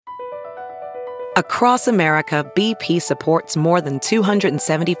Across America, BP supports more than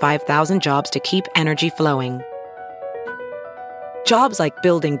 275,000 jobs to keep energy flowing. Jobs like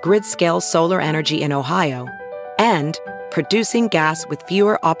building grid-scale solar energy in Ohio and producing gas with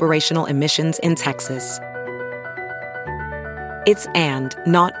fewer operational emissions in Texas. It's and,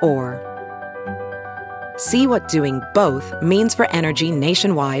 not or. See what doing both means for energy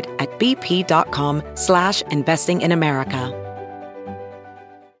nationwide at bp.com/investing in America.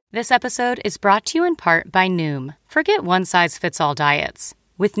 This episode is brought to you in part by Noom. Forget one-size-fits-all diets.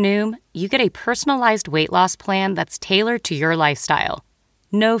 With Noom, you get a personalized weight loss plan that's tailored to your lifestyle.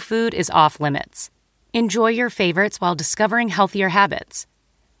 No food is off-limits. Enjoy your favorites while discovering healthier habits.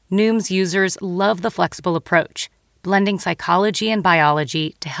 Noom's users love the flexible approach, blending psychology and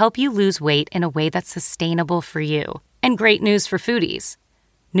biology to help you lose weight in a way that's sustainable for you. And great news for foodies.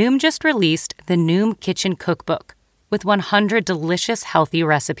 Noom just released the Noom Kitchen Cookbook with 100 delicious, healthy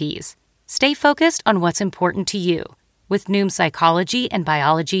recipes. Stay focused on what's important to you with Noom's psychology and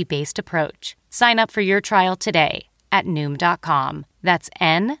biology-based approach. Sign up for your trial today at Noom.com. That's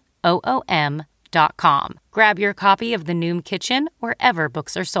NOOM.com. Grab your copy of the Noom Kitchen wherever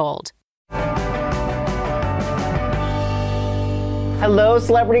books are sold. Hello,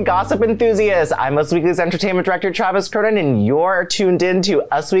 celebrity gossip enthusiasts. I'm Us Weekly's entertainment director, Travis Cronin, and you're tuned in to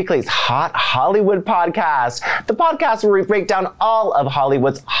Us Weekly's Hot Hollywood podcast, the podcast where we break down all of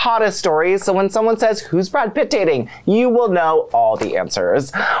Hollywood's hottest stories. So when someone says, "Who's Brad Pitt dating?" you will know all the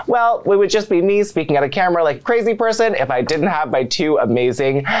answers. Well, it would just be me speaking at a camera like a crazy person if I didn't have my two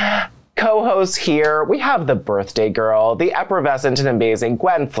amazing co-hosts here. We have the birthday girl, the effervescent and amazing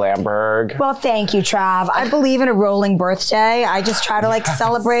Gwen Flamberg. Well, thank you, Trav. I believe in a rolling birthday. I just try to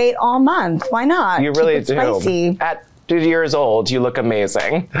celebrate all month. Why not? You really Keep it do. Spicy. At 2 years old, you look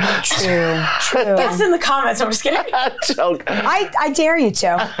amazing. True. Guess in the comments. I'm just kidding. I dare you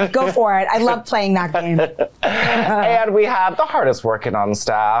to. Go for it. I love playing that game. And we have the hardest working on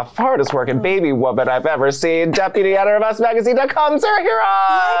staff, hardest working baby woman I've ever seen, deputy editor of UsMagazine.com, Sarah Huron.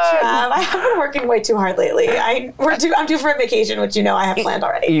 Hi, Trav. I have been working way too hard lately. I'm due for a vacation, which I have planned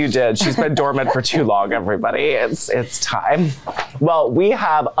already. You did. She's been dormant for too long, everybody. It's time. Well, we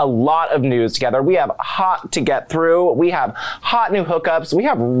have a lot of news together. We have hot to get through. We have hot new hookups. We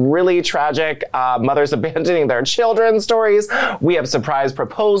have really tragic mothers abandoning their children stories. We have surprise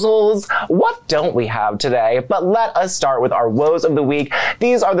proposals. What don't we have today? But let us start with our woes of the week.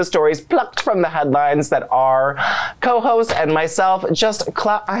 These are the stories plucked from the headlines that our co-host and myself just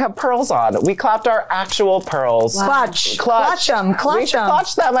I have pearls on. We clapped our actual pearls. Wow. Clutch them. We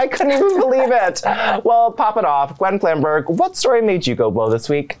clutched them. I couldn't even believe it. Well, pop it off. Gwen Flamberg, what story made you go whoa this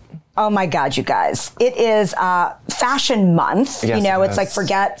week? Oh my God, you guys. It is Fashion Month. Yes, it's like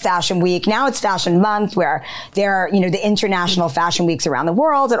forget Fashion Week. Now it's Fashion Month where there are, the international fashion weeks around the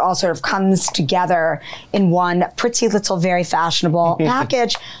world. It all sort of comes together in one pretty little, very fashionable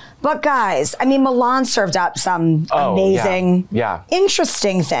package. But guys, Milan served up some amazing,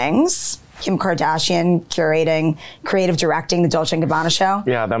 interesting things. Kim Kardashian curating, creative directing the Dolce & Gabbana show.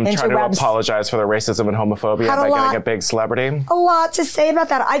 Yeah, them trying to apologize for their racism and homophobia by getting a big celebrity. A lot to say about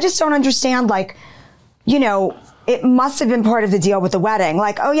that. I just don't understand, it must have been part of the deal with the wedding.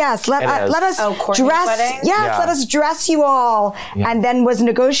 Let us dress. Wedding? Yes, let us dress you all. Yeah. And then was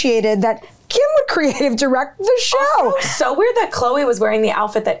negotiated that Kim would creative direct the show. Also, so weird that Khloe was wearing the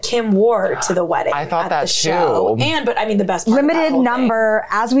outfit that Kim wore to the wedding. I thought that too. The best part limited number,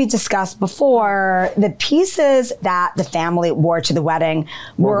 as we discussed before, the pieces that the family wore to the wedding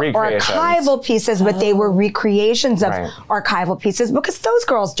were archival pieces, but they were recreations of archival pieces because those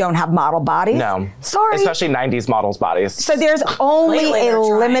girls don't have model bodies. No. Sorry. Especially 90s models' bodies. So there's only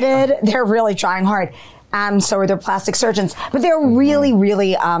limited, they're really trying hard. So are their plastic surgeons. But they're really,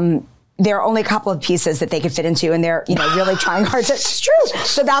 really, there are only a couple of pieces that they could fit into, and they're, really trying hard to, it's true.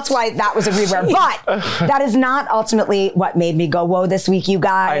 So that's why that was a rewear. But that is not ultimately what made me go, whoa, this week, you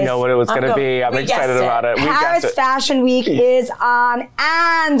guys. I know what it was going to be. I'm excited about it. Paris Fashion Week is on,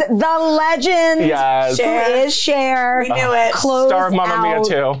 and the legend who is Cher. We knew it. Star of Mamma Mia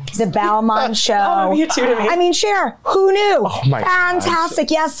too. The Balmain show. Mamma Mia too to me. Cher, who knew? Oh my Fantastic.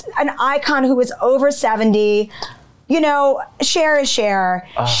 God. Yes, an icon who was over 70. Cher is Cher.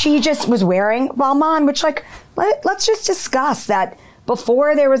 She just was wearing Balmain, which let's just discuss that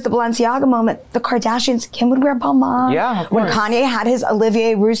before there was the Balenciaga moment, the Kardashians, Kim would wear Balmain. Yeah, of when course. Kanye had his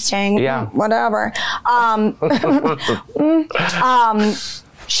Olivier Rousteing, whatever.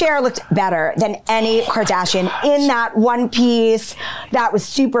 Cher looked better than any Kardashian in that one piece that was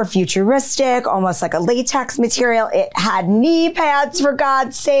super futuristic, almost like a latex material. It had knee pads, for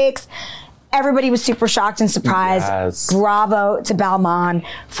God's sakes. Everybody was super shocked and surprised. Yes. Bravo to Balmain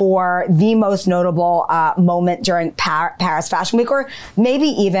for the most notable moment during Paris Fashion Week, or maybe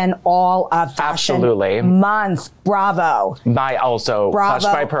even all of Fashion Month. Bravo. I also clutched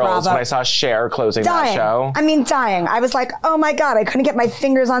my pearls when I saw Cher closing that show. I mean, dying. I was like, oh my God, I couldn't get my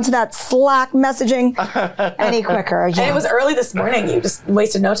fingers onto that Slack messaging any quicker. Yeah. And it was early this morning. You just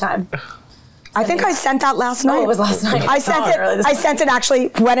wasted no time. I think I sent that last night. Oh, it was last night. I sent it actually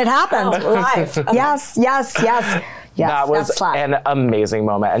when it happened. Oh, live. Okay. Yes. Yes, that was an amazing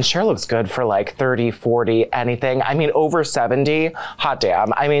moment. And Cher looks good for like 30, 40, anything. I mean, over 70, hot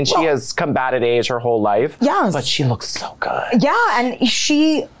damn. I mean, she has combated age her whole life. Yes. But she looks so good. Yeah, and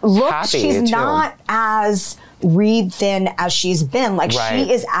she looks, she's not as reed thin as she's been. Like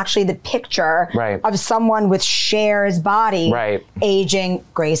she is actually the picture of someone with Cher's body aging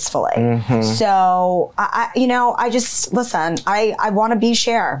gracefully. So I just listen. I want to be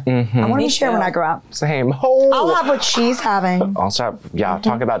Cher. I want to be Cher when I grow up. Same. I'll have what she's having. Also,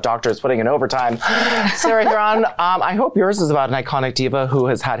 talk about doctors putting in overtime. Sarah Huron, I hope yours is about an iconic diva who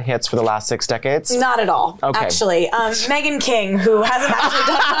has had hits for the last 6 decades. Not at all. Okay. Actually, Meghan King, who hasn't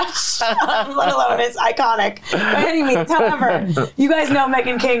actually done much, let alone is iconic. By any means. However, you guys know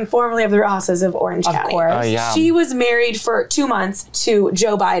Meghan King, formerly of the Rosses of Orange County. Of course. Yeah. She was married for 2 months to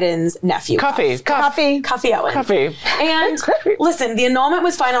Joe Biden's nephew. Cuffy Owens. Cuffy. And listen, the annulment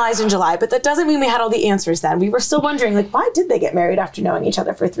was finalized in July, but that doesn't mean we had all the answers then. We were still wondering, like, why did they get married after knowing each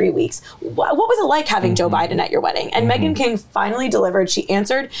other for 3 weeks? What was it like having Joe Biden at your wedding? And Meghan King finally delivered. She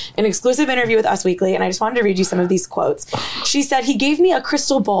answered an exclusive interview with Us Weekly, and I just wanted to read you some of these quotes. She said, "He gave me a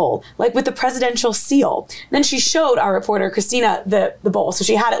crystal bowl, like with the presidential seal." And then she showed our reporter Christina the bowl, so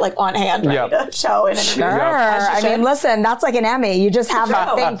she had it like on hand, ready to show in an interview. I mean, listen, that's like an Emmy. You just have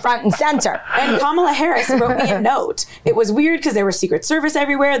that thing front and center. And Kamala Harris wrote me a note. It was weird because there was Secret Service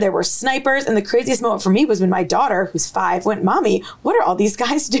everywhere. There were snipers, and the craziest moment for me was when my daughter, who's 5, went, "Mommy, what are all these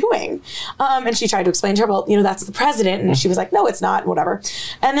guys doing?" And she tried to explain to her, well, that's the president, and she was like, "No, it's not," whatever.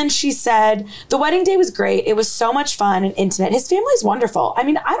 And then she said, "The wedding day was great. It was so much fun and intimate. His family's wonderful. I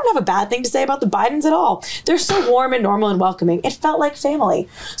mean, I don't have a bad thing to say about the Bidens at all. They're so warm and normal and welcoming. It felt like family."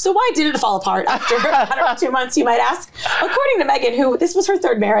 So why did it fall apart after 2 months, you might ask? According to Meghan, who this was her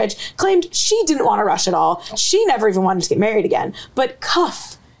 3rd marriage, claimed she didn't want to rush at all. She never even wanted to get married again. But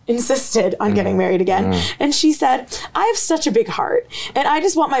Cuff insisted on getting married again. And she said, "I have such a big heart, and I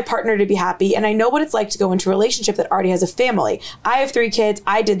just want my partner to be happy, and I know what it's like to go into a relationship that already has a family. I have 3 kids.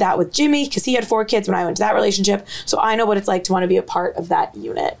 I did that with Jimmy because he had 4 kids when I went to that relationship, so I know what it's like to want to be a part of that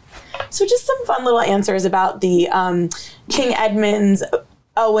unit." So just some fun little answers about the King Edmund's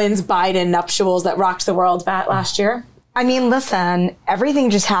Owens Biden nuptials that rocked the world last year. I mean, listen, everything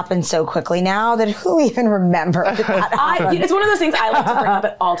just happened so quickly now that who even remembers that happened? It's one of those things I like to bring up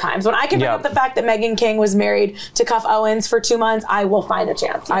at all times. When I can bring up the fact that Meghan King was married to Cuff Owens for 2 months, I will find a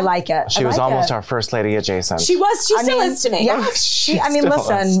chance. I like it. She was almost our first lady adjacent. She was. She still is to me. Yeah.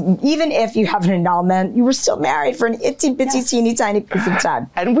 Listen, even if you have an annulment, you were still married for an itty-bitty, teeny tiny piece of time.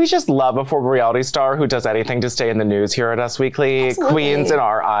 And we just love a former reality star who does anything to stay in the news here at Us Weekly. Absolutely. Queens in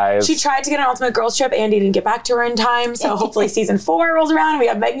our eyes. She tried to get an Ultimate Girls Trip. Andy didn't get back to her in time, so hopefully season 4 rolls around and we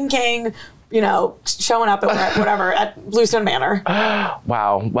have Meghan King, showing up at whatever at Bluestone Manor.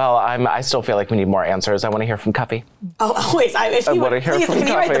 Wow. Well, I still feel like we need more answers. I want to hear from Cuffy. Oh, always. If you would, please, can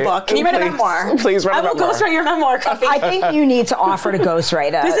you write the book? Can you write a memoir? Please write a memoir. I will ghostwrite your memoir, Cuffy. I think you need to offer to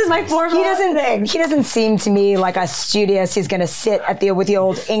ghostwrite it. This is my formal thing. He doesn't seem to me like a studious, he's going to sit with the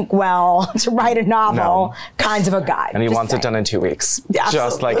old inkwell to write a novel kinds of a guy. And he wants it done in 2 weeks. Yeah,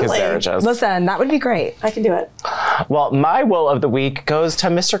 just like his marriages. Listen, that would be great. I can do it. Well, my will of the week goes to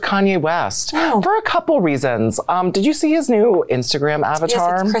Mr. Kanye West for a couple reasons. Did you see his new Instagram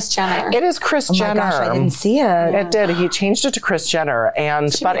avatar? Yes, it's Kris Jenner. It is Kris Jenner. Oh my gosh, I didn't see it. It did. He changed it to Kris Jenner,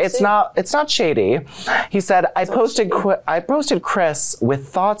 but it's not shady. He said, I posted Kris with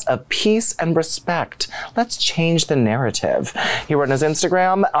thoughts of peace and respect. Let's change the narrative. He wrote on his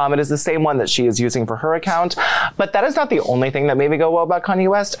Instagram. It is the same one that she is using for her account. But that is not the only thing that made me go well about Kanye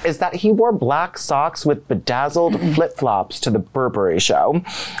West, is that he wore black socks with bedazzled flip-flops to the Burberry show.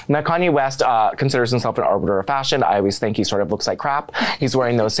 Now, Kanye West considers himself an arbiter of fashion. I always think he sort of looks like crap. He's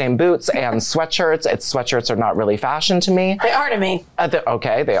wearing those same boots and sweatshirts. Sweatshirts are not really fashion to me. They are to me.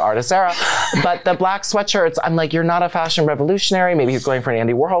 Okay, they are to Sarah. But the black sweatshirts, I'm like, you're not a fashion revolutionary. Maybe he's going for an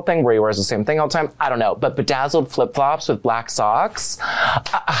Andy Warhol thing where he wears the same thing all the time. I don't know. But bedazzled flip-flops with black socks.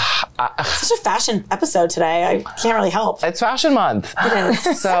 Such a fashion episode today. I can't really help. It's fashion month. It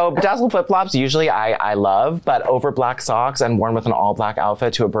is. So bedazzled flip-flops, usually I love, but over black socks and worn with an all-black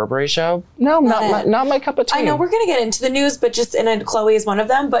outfit to a Burberry show, no, not my cup of tea. I know we're going to get into the news, but Chloe is one of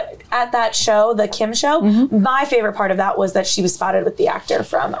them. But at that show, the Kim show, my favorite part of that was that she was spotted with the actor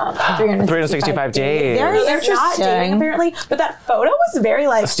from 365 Days. They're not dating apparently, but that photo was very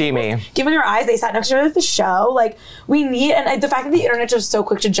like steamy. Giving her eyes, they sat next to her at the show. Like we need, and the fact that the internet was so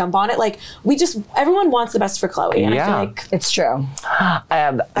quick to jump on it, like everyone wants the best for Chloe, and I feel like it's true.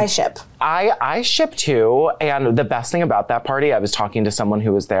 And I ship. I ship too, and the best thing about that party, I was talking to someone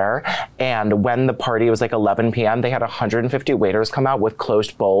who was there, and when the party was like 11 p.m., they had 150 waiters come out with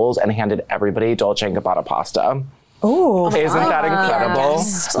closed bowls and handed everybody Dolce & Gabbana pasta. Oh, isn't that incredible?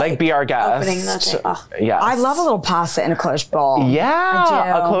 Like, be our guest. Opening that thing. Oh. Yes. I love a little pasta in a closed bowl.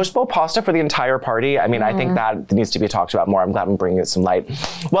 Yeah, a closed bowl pasta for the entire party. I mean, I think that needs to be talked about more. I'm glad I'm bringing it some light.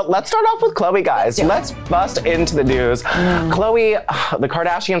 Well, let's start off with Chloe, guys. Let's bust into the news. Chloe, the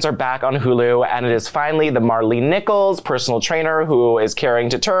Kardashians are back on Hulu, and it is finally the Marlene Nichols personal trainer who is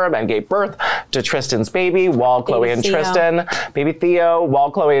carrying to term and gave birth to Tristan's baby while Chloe and Tristan, baby Theo, while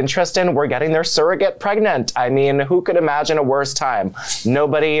Chloe and Tristan were getting their surrogate pregnant. I mean, who could imagine a worse time?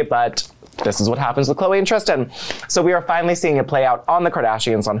 Nobody, but this is what happens with Chloe and Tristan. So we are finally seeing it play out on the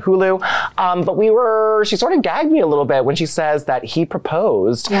Kardashians on Hulu. But she sort of gagged me a little bit when she says that he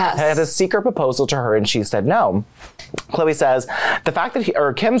proposed, had a secret proposal to her, and she said no. Chloe says,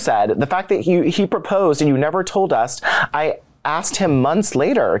 Kim said, the fact that he proposed and you never told us, I asked him months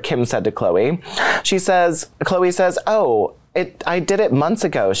later, Kim said to Chloe. Chloe says, I did it months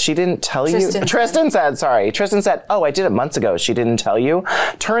ago. She didn't tell you. Tristan said, oh, I did it months ago. She didn't tell you.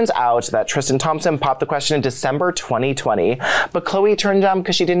 Turns out that Tristan Thompson popped the question in December 2020, but Chloe turned down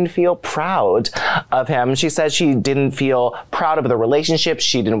because she didn't feel proud of him. She said she didn't feel proud of the relationship.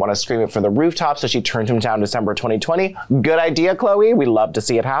 She didn't want to scream it from the rooftop, so she turned him down December 2020. Good idea, Chloe. We love to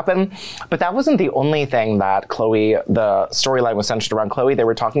see it happen. But that wasn't the only thing that the storyline was centered around Chloe. They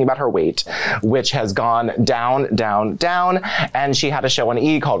were talking about her weight, which has gone down, down, down. And she had a show on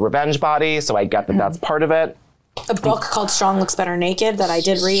E! Called Revenge Body, so I get that that's part of it. A book called Strong Looks Better Naked that I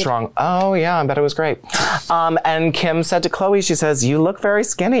did read. Strong. Oh, yeah, I bet it was great. And Kim said to Chloe, she says, you look very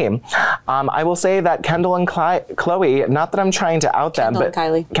skinny. I will say that Kendall and Chloe, not that I'm trying to out them, but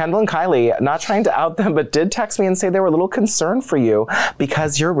Kendall and Kylie, not trying to out them, but did text me and say they were a little concerned for you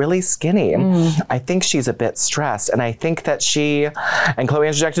because you're really skinny. I think she's a bit stressed. And I think that and Chloe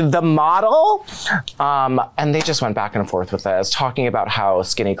interjected, the model? And they just went back and forth with this, talking about how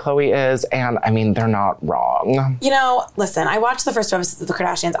skinny Chloe is. And I mean, they're not wrong. You know, listen, I watched the first two episodes of the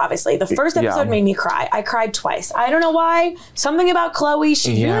Kardashians, obviously. The first episode made me cry. I cried twice. I don't know why. Something about Chloe,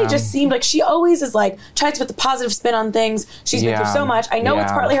 she really just seemed like she always is like, tries to put the positive spin on things. She's been through so much. I know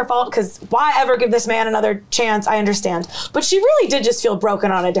it's partly her fault because why ever give this man another chance? I understand. But she really did just feel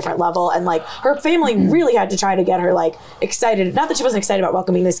broken on a different level. And like her family really had to try to get her like excited. Not that she wasn't excited about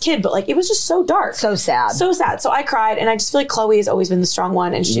welcoming this kid, but like it was just so dark. So sad. So sad. So I cried, and I just feel like Chloe has always been the strong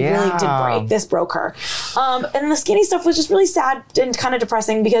one, and she really did break. This broke her. And the skinny stuff was just really sad and kind of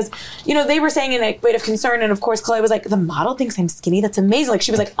depressing because, you know, they were saying in a weight of concern, and of course Chloe was like, the model thinks I'm skinny. That's amazing. Like she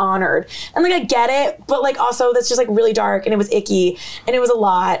was like honored. And like I get it, but like also that's just like really dark, and it was icky, and it was a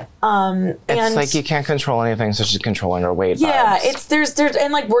lot. It's like you can't control anything, so she's controlling her weight. Yeah, vibes. there's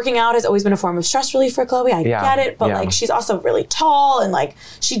and like working out has always been a form of stress relief for Chloe. I get it, but like she's also really tall, and like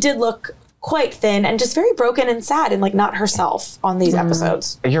she did look quite thin and just very broken and sad and like not herself on these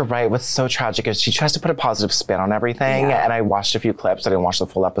episodes. You're right. What's so tragic is she tries to put a positive spin on everything. And I watched a few clips. I didn't watch the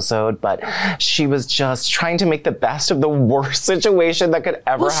full episode, but she was just trying to make the best of the worst situation that could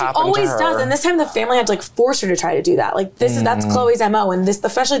ever happen to her. She always does. And this time the family had to like force her to try to do that. Like that's Chloe's MO. And this,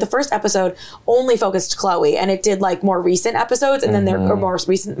 especially the first episode, only focused Chloe, and it did like more recent episodes and then or more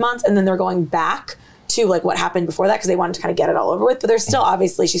recent months, and then they're going back to like what happened before that because they wanted to kind of get it all over with, but there's still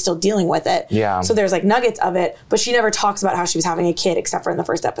obviously she's still dealing with it. So there's like nuggets of it, but she never talks about how she was having a kid except for in the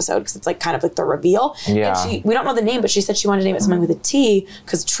first episod because it's like kind of like the reveal. And we don't know the name, but she said she wanted to name it something with a T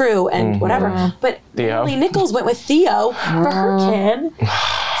because true and whatever. But Hailey Nichols went with Theo for her kid.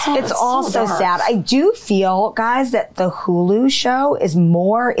 So it's all so sad. I do feel, guys, that the Hulu show is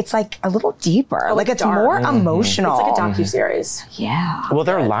more, it's like a little deeper. Like it's more emotional. It's like a docuseries. Yeah. Well,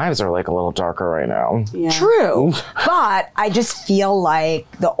 their lives are like a little darker right now. True. But I just feel like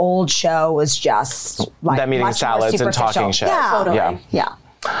the old show was just like them eating salads and talking shit. Yeah. Totally. Yeah.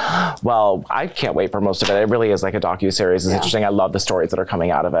 Well, I can't wait for most of it. It really is like a docuseries. It's interesting. I love the stories that are coming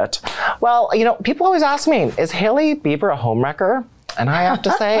out of it. Well, people always ask me, is Hailey Bieber a homewrecker? And I have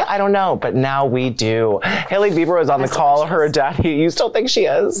to say, I don't know, but now we do. Hailey Bieber was on the Call Her Daddy. You still think she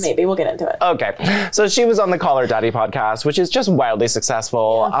is? Maybe. We'll get into it. Okay. So she was on the Call Her Daddy podcast, which is just wildly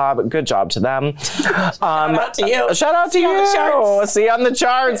successful. Good job to them. Shout out to you. Shout out to you. See on the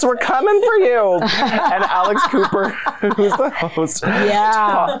charts. We're coming for you. And Alex Cooper, who's the host,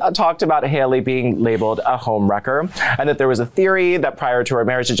 talked about Hailey being labeled a homewrecker, and that there was a theory that prior to her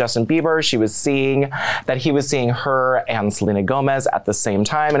marriage to Justin Bieber, he was seeing her and Selena Gomez at the same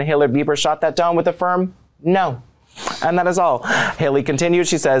time, and Hailey Bieber shot that down with a firm no. And that is all. Hailey continued,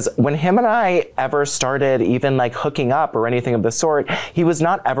 she says, when him and I ever started even like hooking up or anything of the sort, he was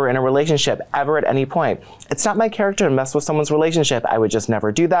not ever in a relationship, ever at any point. It's not my character to mess with someone's relationship. I would just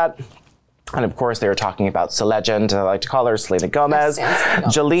never do that. And of course, they were talking about Celegend, I like to call her, Selena Gomez,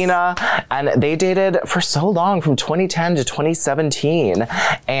 Jelena, and they dated for so long, from 2010 to 2017.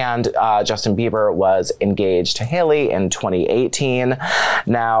 And Justin Bieber was engaged to Hailey in 2018.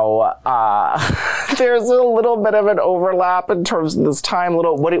 Now, there's a little bit of an overlap in terms of this time.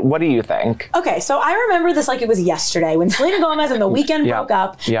 What do you think? Okay, so I remember this like it was yesterday when Selena Gomez and The Weeknd broke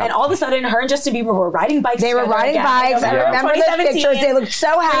up, and all of a sudden, her and Justin Bieber were riding bikes. They were riding bikes. I remember those pictures. They looked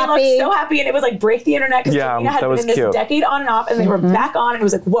so happy. And it was like break the internet because Selena had been in this decade on and off, and they were back on, and it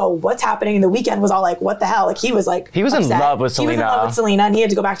was like, whoa, what's happening? And The Weeknd was all like, what the hell? Like he was upset. in love with Selena. He was in love with Selena, and he had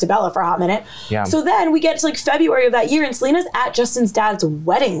to go back to Bella for a hot minute. Yeah. So then we get to like February of that year, and Selena's at Justin's dad's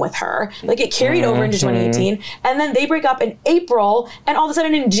wedding with her. Like it carried over into 2018, and then they break up in April, and all of a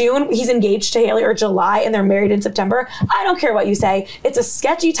sudden in June he's engaged to Hailey, or July, and they're married in September. I don't care what you say. It's a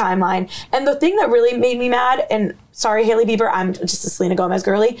sketchy timeline, and the thing that really made me mad, and sorry, Hailey Bieber, I'm just a Selena Gomez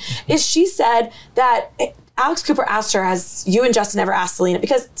girly, is she said that Alex Cooper asked her, has you and Justin ever asked Selena?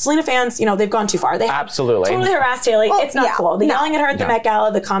 Because Selena fans, they've gone too far. They have totally harassed Hailey. Well, it's not cool. The yelling at her at the Met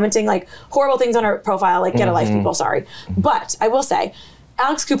Gala, the commenting like horrible things on her profile, like get a life, people, sorry. But I will say,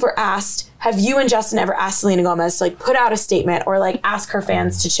 Alex Cooper asked, have you and Justin ever asked Selena Gomez to like put out a statement or like ask her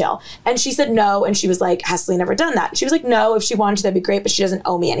fans to chill? And she said no, and she was like, has Selena ever done that? She was like, no, if she wanted to, that'd be great, but she doesn't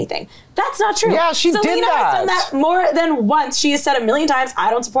owe me anything. That's not true. Yeah, she Selena did that. has done that more than once. She has said a million times,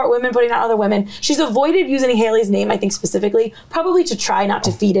 I don't support women putting out other women. She's avoided using Hailey's name, I think specifically, probably to try not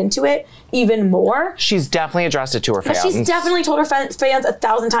to feed into it even more. She's definitely addressed it to her fans. But she's definitely told her fans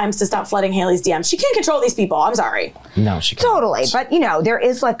 1,000 times to stop flooding Hailey's DMs. She can't control these people. I'm sorry. No, she can't. Totally. But, there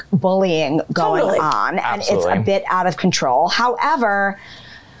is like bullying going on, and it's a bit out of control. However,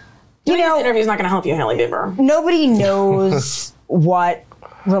 this interview is not going to help you, Hailey Bieber. Nobody knows what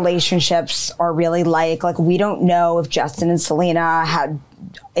relationships are really like. Like, we don't know if Justin and Selena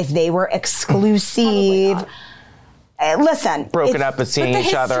if they were exclusive. Listen, broken up but seeing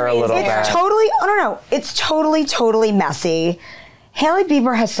each other a little bit. It's totally messy. Hailey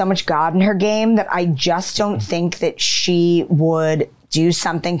Bieber has so much God in her game that I just don't think that she would do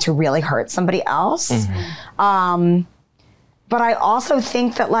something to really hurt somebody else. But I also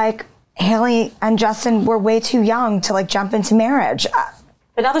think that like Hailey and Justin were way too young to like jump into marriage.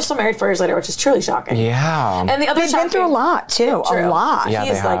 But now they're still married 4 years later, which is truly shocking. Yeah. And the other They've been through a lot, too. True. A lot. Yeah,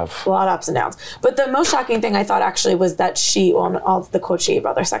 He's like a lot of ups and downs. But the most shocking thing I thought actually was that all the quote she gave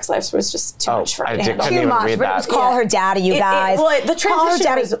about their sex lives was just too much for her to handle. Too much. But it was Call Her Daddy, you guys. The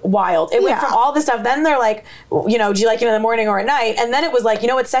transition was wild. It went from all this stuff. Then they're like, do you like it in the morning or at night? And then it was like,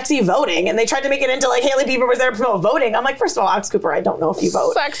 it's sexy voting. And they tried to make it into like Hailey Bieber was there to promote voting. I'm like, first of all, Alex Cooper, I don't know if you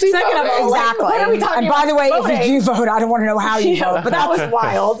vote. Sexy Second voting. of all, exactly. What are we talking about? And by the way, if you do vote, I don't want to know how you vote. But that was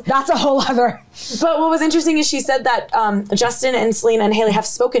wild. That's a whole other. But what was interesting is she said that Justin and Selena and Hailey have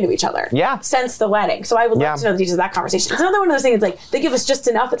spoken to each other since the wedding. So I would love to know the details of that conversation. It's another one of those things, like, they give us just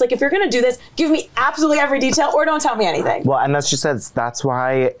enough. It's like, if you're going to do this, give me absolutely every detail or don't tell me anything. Well, and she says that's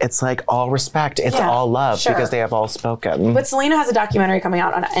why it's like all respect. It's all love because they have all spoken. But Selena has a documentary coming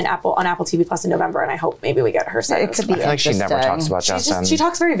out on Apple TV Plus in November, and I hope maybe we get her side. It could be. I feel like she never talks about Justin. She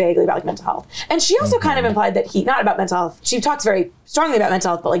talks very vaguely about like mental health. And she also kind of implied that not about mental health. She talks very strongly about mental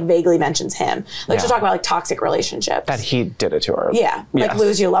health, but like vaguely mentions him. Like she'll talk about like toxic relationships. That he did it to her. Yeah. Like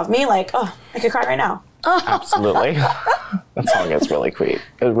Lose You Love Me. Like, oh, I could cry right now. Absolutely. That song is really sweet.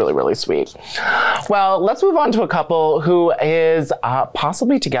 It's really, really sweet. Well, let's move on to a couple who is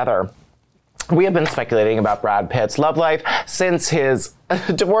possibly together. We have been speculating about Brad Pitt's love life since his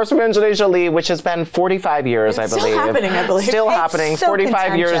Divorce from Angelina Jolie, which has been 45 years, I believe. Still happening, I believe. Still It's happening. so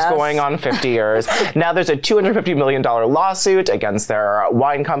 45 years contentious. going on 50 years. Now there's a $250 million lawsuit against their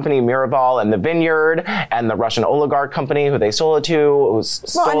wine company, Miraval, and the Vineyard, and the Russian oligarch company who they sold it to.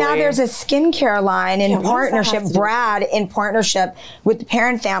 Well, and now there's a skincare line in what does that partnership, have to do with Brad, in partnership with the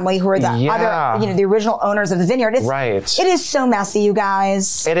parent family, who are the other, the original owners of the Vineyard. It is so messy, you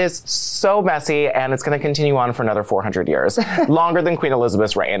guys. It is so messy, and it's going to continue on for another 400 years. Longer than Queen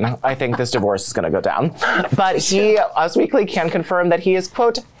Elizabeth's reign. I think this divorce is going to go down. But he, Us Weekly, can confirm that he is,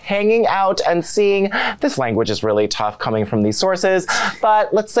 quote, hanging out and seeing, this language is really tough coming from these sources,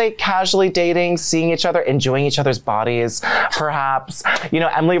 but let's say casually dating, seeing each other, enjoying each other's bodies, perhaps.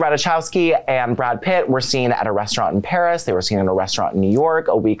 Emily Ratajkowski and Brad Pitt were seen at a restaurant in Paris. They were seen in a restaurant in New York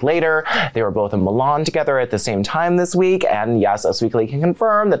a week later. They were both in Milan together at the same time this week. And yes, Us Weekly can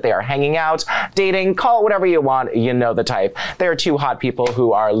confirm that they are hanging out, dating, call it whatever you want. You know the type. They are two hot people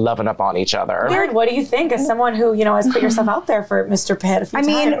who are loving up on each other. Weird. What do you think as someone who, has put yourself out there for Mr. Pitt a few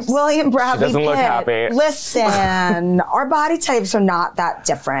times? William Bradley She doesn't look Pitt, happy. Listen, our body types are not that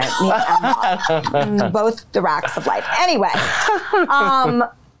different. Me and Emma. Both the racks of life. Anyway,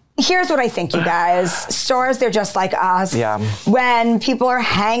 here's what I think, you guys. Stars, they're just like us. Yeah. When people are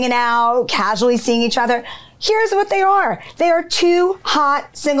hanging out, casually seeing each other, here's what they are. They are two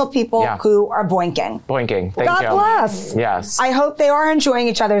hot single people who are boinking. Boinking. Thank God you. bless. Yes. I hope they are enjoying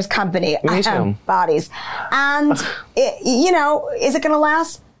each other's company. Me too. Bodies. And, is it going to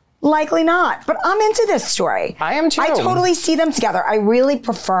last? Likely not. But I'm into this story. I am too. I totally see them together. I really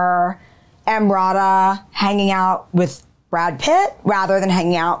prefer Emrata hanging out with Brad Pitt rather than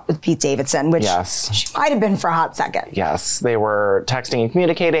hanging out with Pete Davidson, which she might have been for a hot second. Yes, they were texting and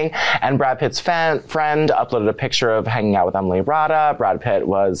communicating, and Brad Pitt's friend uploaded a picture of hanging out with Emily Rada. Brad Pitt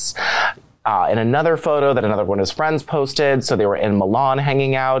was in another photo that another one of his friends posted, so they were in Milan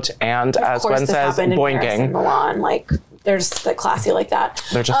hanging out, and as Gwen says, boinking. In Milan, they're just classy like that.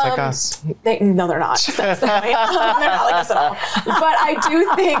 They're just like us. No, they're not. That's the point. They're not like us at all. But I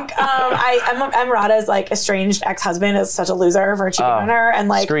do think Emrata's estranged ex-husband is such a loser for cheating on her,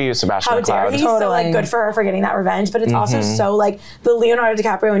 and screw you, Sebastian how dare McLeod. he? Totally. So good for her for getting that revenge. But it's also so the Leonardo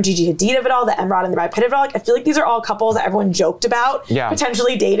DiCaprio and Gigi Hadid of it all, the Emrata and the Brad Pitt of it all. I feel like these are all couples that everyone joked about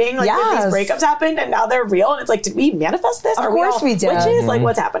potentially dating. When these breakups happened, and now they're real. And it's did we manifest this? Of course we did. Witches?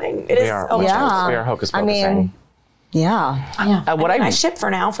 What's happening? It is. We are hocus pocusing. I ship for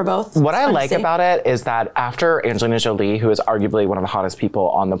now for both. What I like about it is that after Angelina Jolie, who is arguably one of the hottest people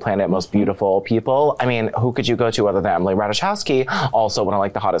on the planet, most beautiful people, who could you go to other than Emily Ratajkowski, also one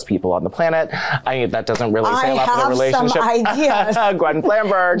of the hottest people on the planet? That doesn't really say a lot for the relationship. I have some ideas. Gwen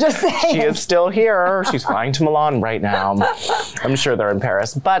Flamberg. Just saying. She is still here. She's flying to Milan right now. I'm sure they're in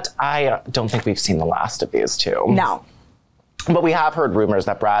Paris, but I don't think we've seen the last of these two. No. But we have heard rumors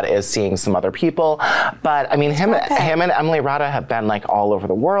that Brad is seeing some other people. But him and Emily Rada have been all over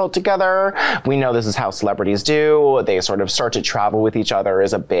the world together. We know this is how celebrities do. They sort of start to travel with each other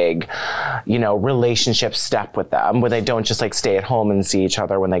as a big, relationship step with them, where they don't just stay at home and see each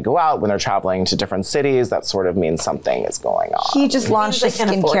other when they go out. When they're traveling to different cities, that sort of means something is going on. He just launched a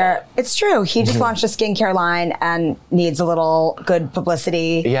skincare. It's true. He just launched a skincare line and needs a little good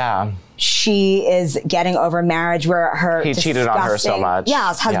publicity. Yeah. She is getting over marriage where he cheated on her so much. Yeah,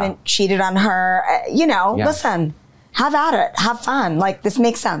 his husband cheated on her. Listen, have at it. Have fun. This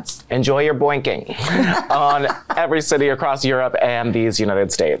makes sense. Enjoy your boinking on every city across Europe and these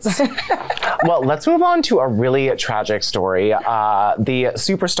United States. Well, let's move on to a really tragic story. The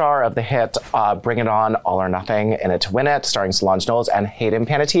superstar of the hit Bring It On, All or Nothing, In It to Win It, starring Solange Knowles and Hayden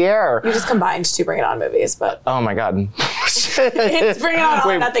Panettiere. You just combined two Bring It On movies, but... Oh my God. It's Bring It On, All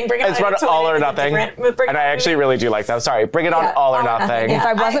or Nothing. Bring It On, It's All or Nothing. And I actually really do like that. Sorry. Bring It On, All or Nothing. If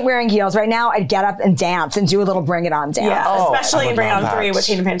I wasn't wearing heels right now, I'd get up and dance and do a little Bring It On dance. Yeah, especially in Bring It On 3, which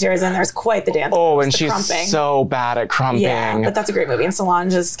Hayden Panettiere is in. There's quite the dance. Oh, and she's so bad at crumping. Yeah, but that's a great movie, and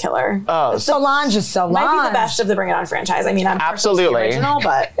Solange is killer. Oh, Solange is Solange. Might be the best of the Bring It On franchise. I'm absolutely the original,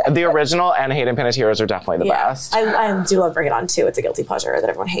 but the original and Hayden Panettiere's are definitely the best. I do love Bring It On too. It's a guilty pleasure that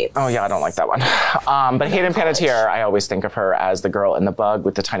everyone hates. Oh yeah, I don't like that one. But Hayden Panettiere, I always think of her as the girl in the bug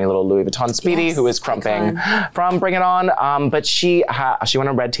with the tiny little Louis Vuitton Speedy who is crumping from Bring It On. But she went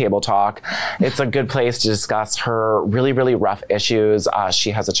on Red Table Talk. It's a good place to discuss her really, really rough issues.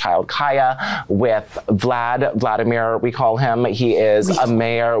 She has a child, Kaya, with Vladimir, we call him. He is a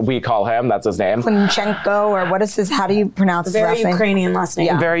mayor, we call him, that's his name. Klinchenko, or what is his, how do you pronounce his last name? Very Ukrainian last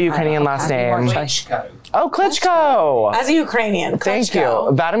name. Very Ukrainian last name. Oh, Klitschko. As a Ukrainian, Klitschko. Thank you.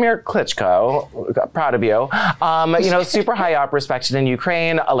 Vladimir Klitschko. Proud of you. Super high up, respected in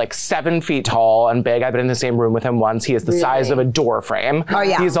Ukraine, like 7 feet tall and big. I've been in the same room with him once. He is the size of a door frame. Oh,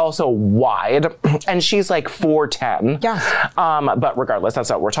 yeah. He's also wide. And she's like 4'10". Yes. But regardless, that's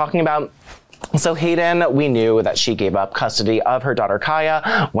not what we're talking about. So Hayden, we knew that she gave up custody of her daughter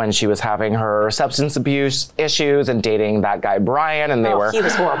Kaya when she was having her substance abuse issues and dating that guy Brian, and he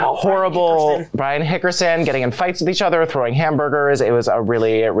was horrible. Brian Hickerson getting in fights with each other, throwing hamburgers. It was a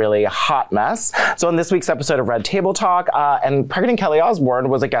really, really hot mess. So in this week's episode of Red Table Talk, and pregnant Kelly Osbourne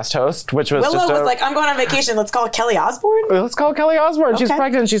was a guest host, which was Willow was like, I'm going on vacation. Let's call Kelly Osbourne. Let's call Kelly Osbourne. Okay. She's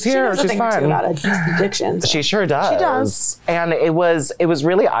pregnant. She's here. She's fine. About addictions. She sure does. She does. And it was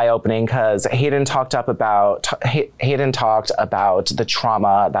really eye-opening because Hayden talked about the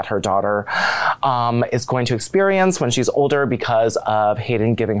trauma that her daughter is going to experience when she's older because of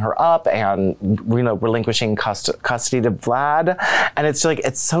Hayden giving her up and relinquishing custody to Vlad. And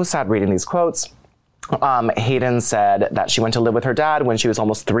it's so sad reading these quotes. Hayden said that she went to live with her dad when she was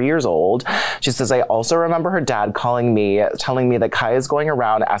almost 3 years old. She says, I also remember her dad telling me that Kaya is going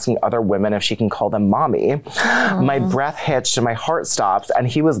around asking other women if she can call them mommy. Aww. My breath hitched and my heart stopped, and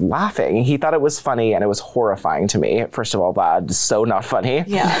he was laughing. He thought it was funny, and it was horrifying to me. First of all, Vlad, so not funny.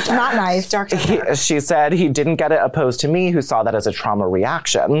 Yeah, not nice. She said he didn't get it opposed to me, who saw that as a trauma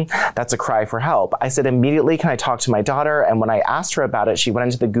reaction. That's a cry for help. I said, immediately, can I talk to my daughter? And when I asked her about it, she went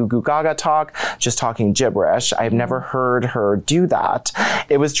into the goo goo gaga talk, just talking gibberish. I've never heard her do that.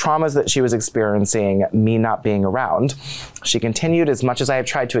 It was traumas that she was experiencing, me not being around. She continued, as much as I have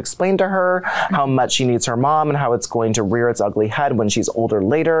tried to explain to her how much she needs her mom and how it's going to rear its ugly head when she's older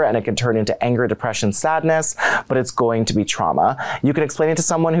later, and it can turn into anger, depression, sadness, but it's going to be trauma. You can explain it to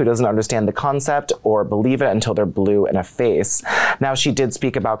someone who doesn't understand the concept or believe it until they're blue in a face. Now, she did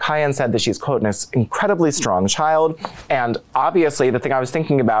speak about Kaya and said that she's, quote, an incredibly strong child. And obviously, the thing I was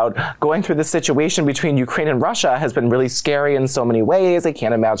thinking about, going through this situation between Ukraine and Russia has been really scary in so many ways. I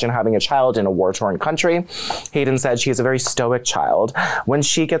can't imagine having a child in a war-torn country. Hayden said she is a very stoic child. When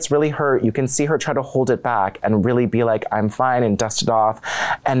she gets really hurt, you can see her try to hold it back and really be like, I'm fine, and dust it off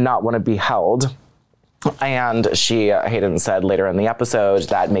and not want to be held. And Hayden said later in the episode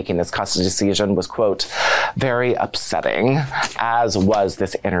that making this custody decision was, quote, very upsetting, as was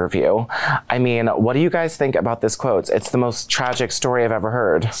this interview. I mean, what do you guys think about this quote? It's the most tragic story I've ever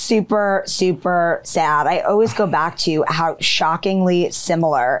heard. Super, super sad. I always go back to how shockingly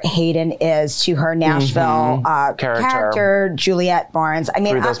similar Hayden is to her Nashville character, Juliette Barnes. I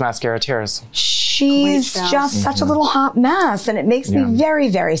mean, through those mascara tears. She's just such a little hot mess, and it makes me very,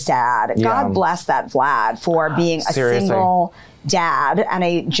 very sad. God bless that Vlad for being a single dad and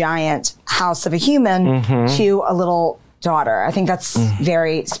a giant house of a human to a little daughter. I think that's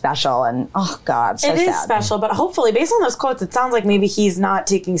very special, and oh God, so sad. It is special, but hopefully, based on those quotes, it sounds like maybe he's not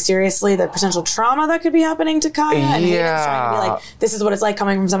taking seriously the potential trauma that could be happening to Kaya, and he's trying to be like, this is what it's like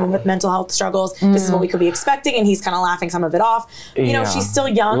coming from someone with mental health struggles. This is what we could be expecting, and he's kind of laughing some of it off. You know, she's still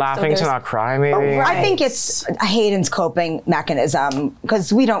young. Laughing to not cry, maybe? Right. I think it's Hayden's coping mechanism,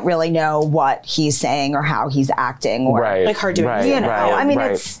 because we don't really know what he's saying or how he's acting, or like her doing it. You know, I mean,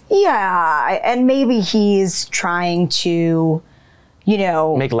 it's, and maybe he's trying to,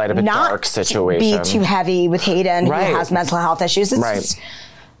 make light of a dark situation. Be too heavy with Hayden, who has mental health issues. It's just,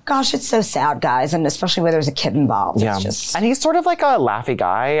 gosh, it's so sad, guys, and especially where there's a kid involved. Yeah. It's just... And he's sort of like a laughy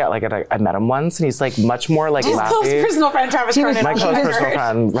guy. Like, I met him once, and he's like much more like laughy. Close personal friend, Travis Cronin. My close personal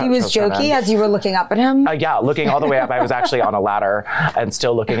friend. He was jokey as you were looking up at him? Yeah, looking all the way up. I was actually on a ladder and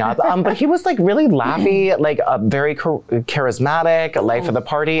still looking up. But he was like really laughy, like very charismatic, life of the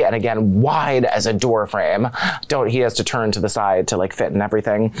party, and again, wide as a door frame. He has to turn to the side to like fit and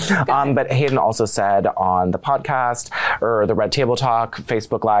everything. But Hayden also said on the podcast, or the Red Table Talk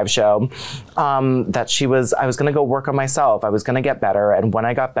Facebook Live show, that I was going to go work on myself. I was going to get better. And when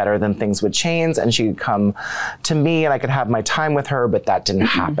I got better, then things would change and she'd come to me and I could have my time with her, but that didn't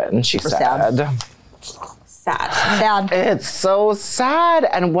happen, she said. Sad. It's so sad.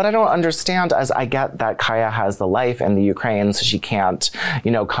 And what I don't understand is, I get that Kaya has the life in the Ukraine, so she can't,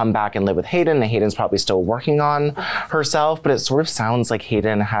 come back and live with Hayden. And Hayden's probably still working on herself, but it sort of sounds like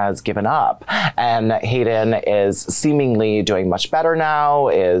Hayden has given up. And Hayden is seemingly doing much better now,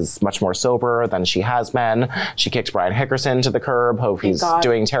 is much more sober than she has been. She kicked Brian Hickerson to the curb. Hope he's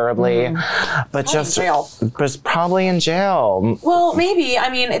doing terribly. But but probably in jail. Well, maybe.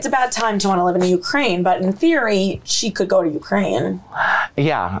 I mean, it's a bad time to want to live in the Ukraine, but in theory, she could go to Ukraine.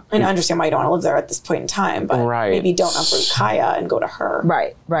 Yeah. And I understand why you don't want to live there at this point in time, but maybe don't uproot Kaya and go to her.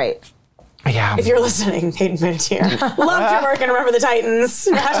 Right. Yeah. If you're listening, Hayden Panettiere. Loved your work and Remember the Titans,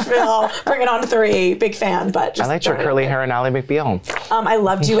 Nashville, Bring It On to 3. Big fan, but just I liked your curly hair and Ally McBeal. I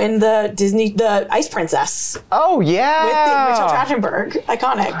loved you in the Ice Princess. Oh, yeah. With Rachel Trachtenberg.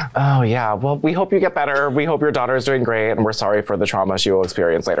 Iconic. Oh, yeah. Well, we hope you get better. We hope your daughter is doing great, and we're sorry for the trauma she will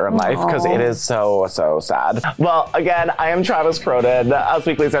experience later in life, because it is so, so sad. Well, again, I am Travis Cronin, Us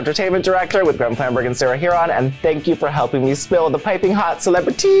Weekly's entertainment director with Graham Planberg and Sarah Huron, and thank you for helping me spill the piping hot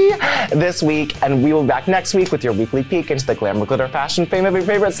celebrity this week, and we will be back next week with your weekly peek into the glamour, glitter, fashion, fame of your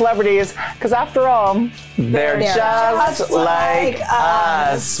favorite celebrities, because after all, they're just like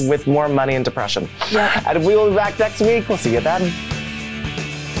us, with more money and depression. Yep. And we will be back next week. We'll see you then.